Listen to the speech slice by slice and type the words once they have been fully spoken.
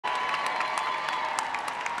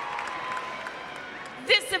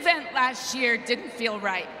This event last year didn't feel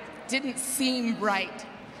right, didn't seem right,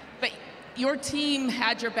 but your team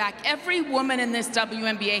had your back. Every woman in this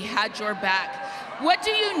WNBA had your back. What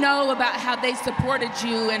do you know about how they supported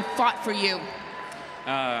you and fought for you?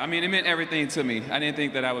 I mean, it meant everything to me. I didn't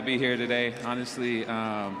think that I would be here today, honestly.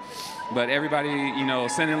 But everybody, you know,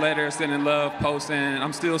 sending letters, sending love, posting.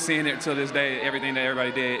 I'm still seeing it till this day, everything that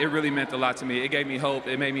everybody did. It really meant a lot to me. It gave me hope.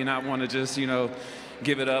 It made me not want to just, you know,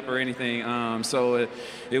 give it up or anything. So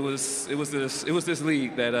it was this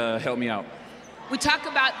league that helped me out. We talk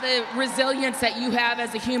about the resilience that you have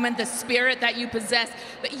as a human, the spirit that you possess,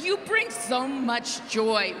 but you bring so much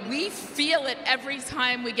joy. We feel it every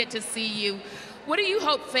time we get to see you. What do you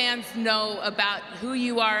hope fans know about who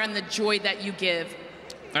you are and the joy that you give?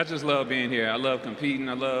 I just love being here. I love competing.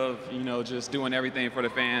 I love, you know, just doing everything for the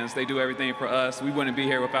fans. They do everything for us. We wouldn't be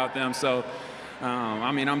here without them. So,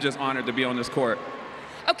 I mean, I'm just honored to be on this court.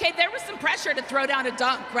 Okay, there was some pressure to throw down a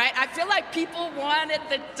dunk, right? I feel like people wanted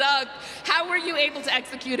the dunk. How were you able to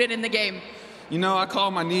execute it in the game? You know, I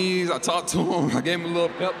called my knees. I talked to him. I gave him a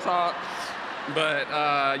little pep talk. But,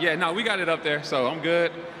 yeah, no, we got it up there, so I'm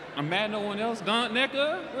good. I'm mad no one else dunked.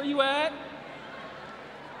 Nneka, where you at?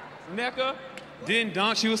 Nneka didn't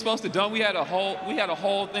dunk. She was supposed to dunk. We had a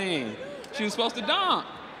whole thing. She was supposed to dunk.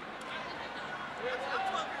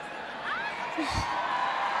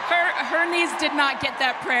 Her knees did not get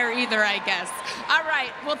that prayer either, I guess. All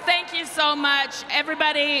right, well, thank you so much.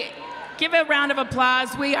 Everybody, give a round of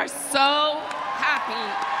applause. We are so happy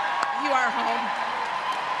you are home.